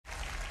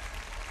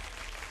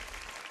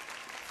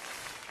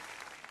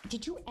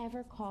Did you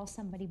ever call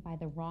somebody by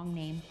the wrong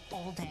name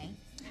all day?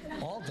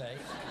 All day?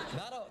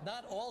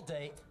 Not all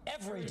day,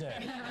 every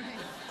day.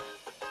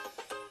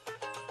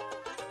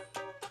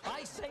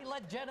 I say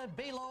let Jenna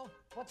Belo.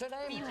 What's her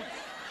name?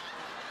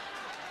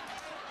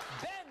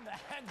 Ben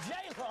and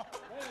J-Lo.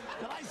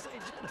 Did I say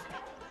Jenna?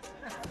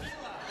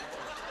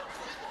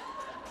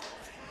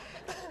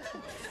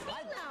 I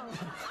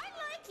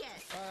like it.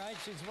 All right,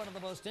 she's one of the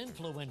most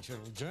influential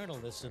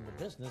journalists in the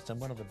business and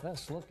one of the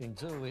best looking,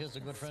 too. Here's a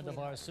good friend of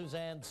ours,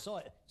 Diane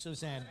Sawyer.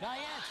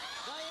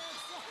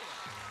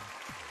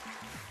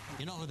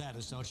 You know who that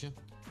is, don't you?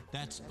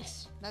 That's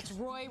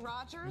Roy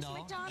Rogers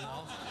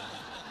McDonald? No.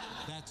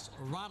 That's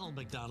Ronald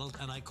McDonald,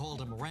 and I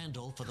called him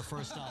Randall for the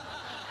first time.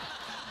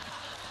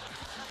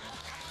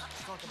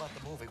 Let's talk about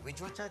the movie. We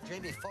just had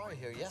Jamie Farr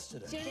here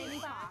yesterday. Jamie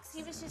Foxx.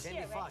 He was just Jamie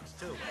here, Foxx,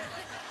 too.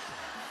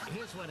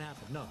 Here's what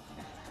happened. No.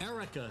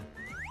 Erica,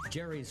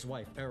 Jerry's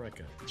wife,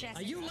 Erica. Jessica.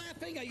 Are you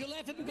laughing? Are you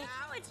laughing because...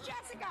 No, it's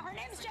Jessica. Her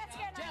name's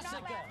Jessica, and I'm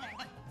not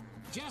laughing.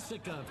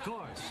 Jessica, of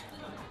course.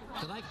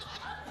 Did I...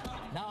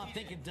 Now I'm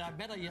thinking,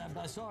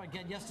 I saw her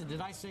again yesterday.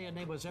 Did I say her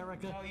name was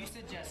Erica? No, you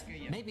said Jessica,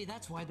 yeah. Maybe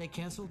that's why they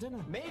canceled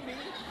dinner. Maybe.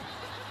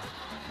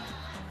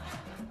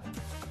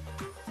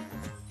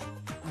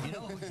 You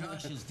know who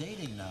Josh is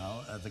dating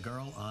now? The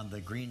girl on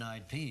the Green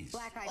Eyed Peas.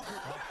 Black Eyed Peas.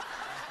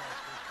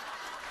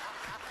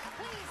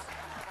 Please.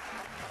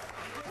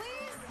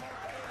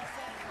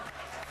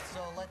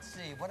 So let's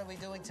see. What are we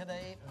doing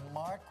today?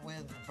 Mark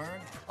with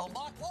Berg. Oh,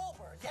 Mark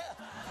Wahlberg, yeah.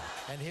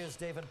 And here's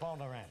David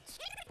Bonerantz.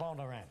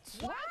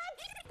 What?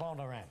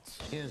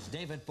 Bonerantz. Here's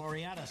David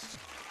Boreanaz.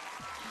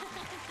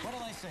 What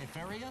did I say,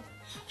 Feria?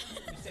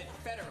 You said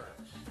Federer.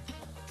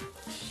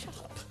 Shut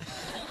up. I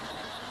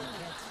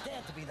can't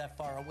stand to be that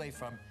far away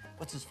from,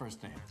 what's his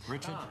first name?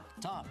 Richard?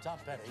 Tom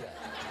Petty, yeah.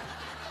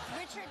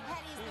 Richard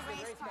Petty's the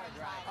race car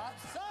driver.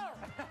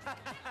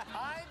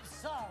 I'm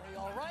sorry,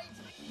 all right?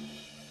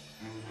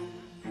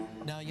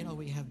 Now, you know,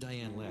 we have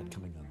Diane Ladd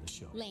coming on the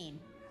show. Lane.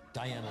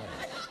 Diane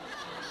Ladd.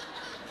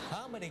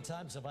 How many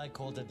times have I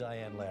called her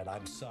Diane Ladd?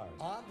 I'm sorry.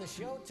 On the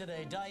show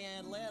today,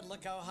 Diane Ladd.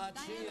 Look how hot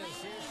she is. Here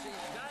she is.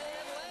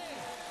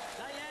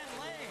 Diane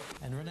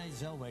Ladd. And Renee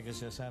Zellweger is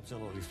just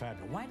absolutely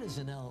fabulous. Why does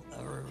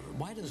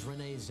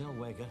Renee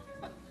Zellweger...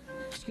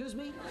 Excuse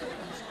me?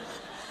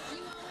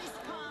 You always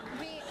call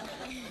me...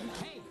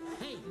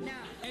 Hey. No.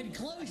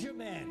 Enclose your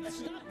man.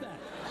 Stop that.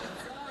 I'm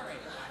sorry.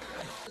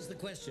 Here's the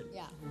question.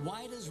 Yeah.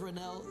 Why does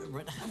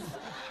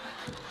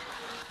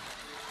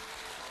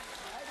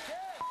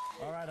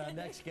All right, our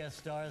next guest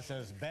star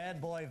says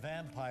bad boy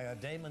vampire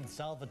Damon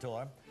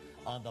Salvatore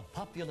on the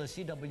popular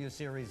CW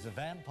series The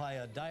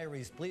Vampire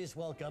Diaries. Please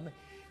welcome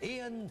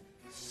Ian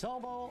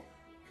Somerhalder.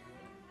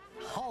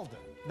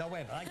 No,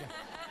 wait a minute.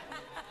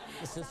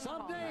 This is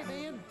someday,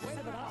 Ian. Wait a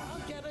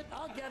minute.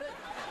 I'll get it.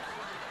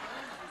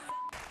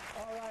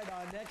 All right,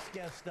 our next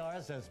guest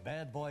star says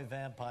bad boy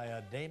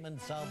vampire Damon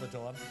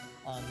Salvatore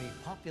on the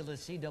popular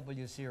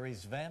CW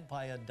series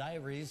Vampire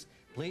Diaries.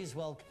 Please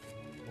welcome...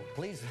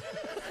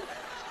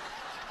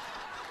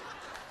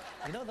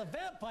 You know, the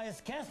vampires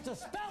cast a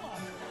spell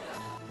on me.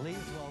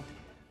 Please welcome...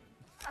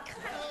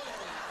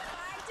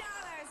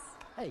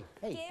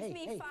 $5. Give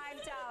me $5.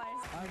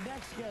 Our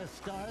next guest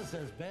star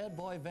says bad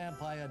boy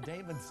vampire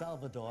Damon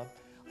Salvatore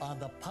on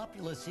the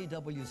popular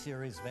CW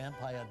series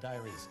Vampire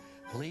Diaries.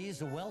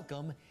 Please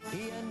welcome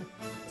Ian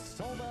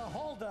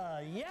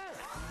Somerhalder. Yes!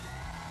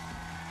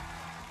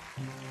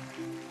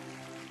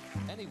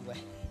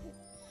 Anyway,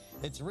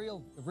 it's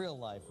real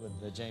life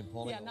with Jane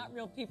Pauley. Yeah, not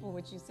real people,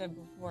 which you said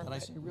before. Did I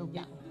say real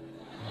people?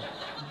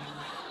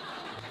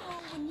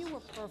 Oh, when you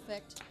were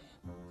perfect,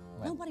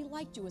 nobody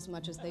liked you as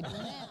much as they do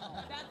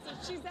now.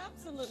 She's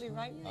absolutely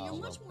right. You're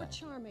much more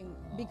charming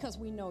because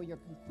we know you're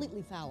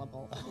completely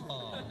fallible.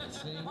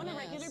 See? On a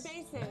regular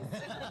basis.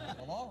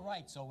 Well, all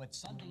right, so it's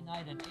Sunday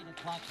night at 8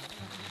 o'clock.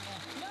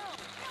 No,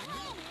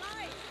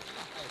 Mike.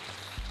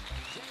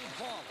 Jane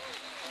Paul.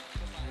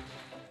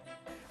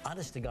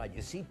 Honest to God,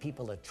 you see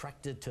people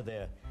attracted to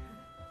their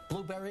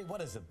blueberry,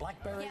 what is it,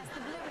 blackberry? Yes,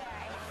 the blueberry.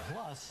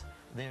 Plus,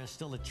 there's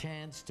still a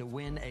chance to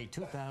win a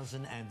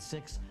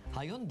 2006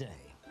 Hyundai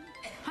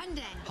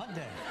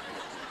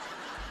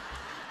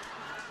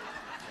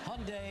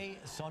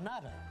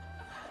Sonata.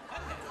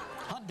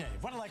 Hyundai.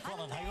 What do I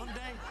call it?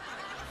 Hyundai?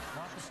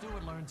 Martha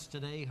Stewart learns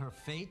today her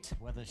fate,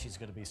 whether she's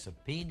going to be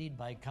subpoenaed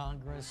by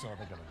Congress, or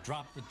they're going to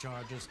drop the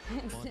charges,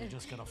 or they're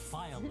just going to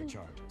file the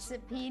charges.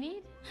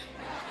 Subpoenaed?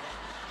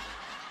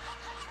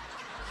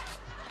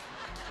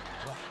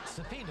 Well,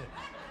 subpoenaed.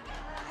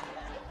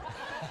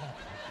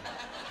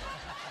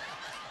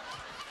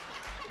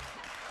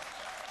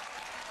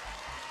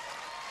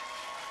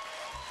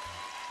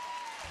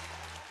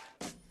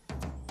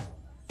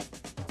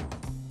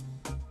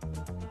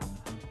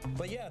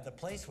 But yeah, the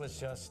place was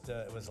just,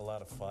 it was a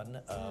lot of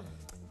fun.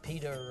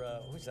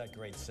 Peter, who's that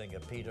great singer?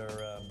 Peter,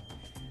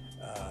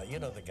 you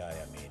know the guy,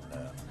 I mean.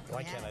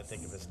 Why can't I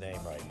think of his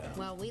name right now?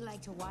 Well, we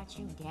like to watch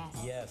you guess.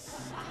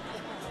 Yes.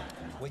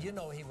 Well, you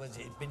know, he'd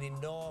been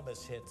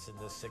enormous hits in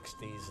the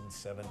 60s and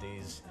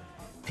 70s.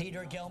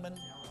 Peter Gelman?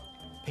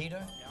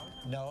 Peter?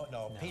 No,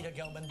 Peter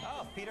Gilman.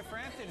 Oh, Peter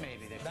Frampton,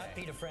 maybe. Not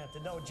Peter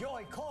Frampton. No,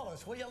 Joy, call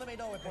us, will you? Let me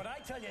know if when I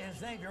tell you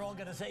his name, you're all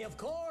going to say, of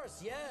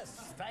course,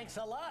 yes. Thanks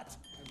a lot.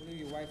 I believe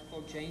your wife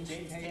called James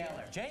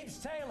Taylor. James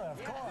Taylor,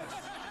 of course.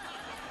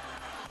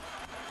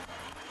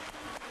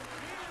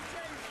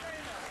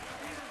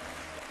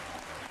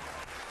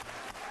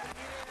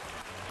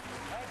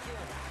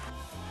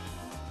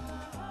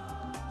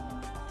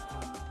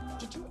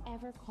 Did you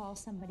ever call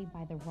somebody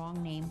by the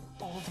wrong name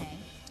all day?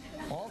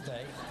 All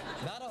day?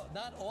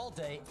 Not all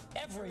day,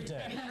 every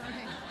day.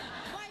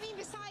 Well, I mean,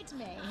 besides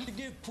me. To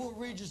give poor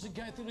Regis and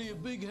Kelly a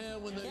big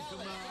hand when they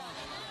come out.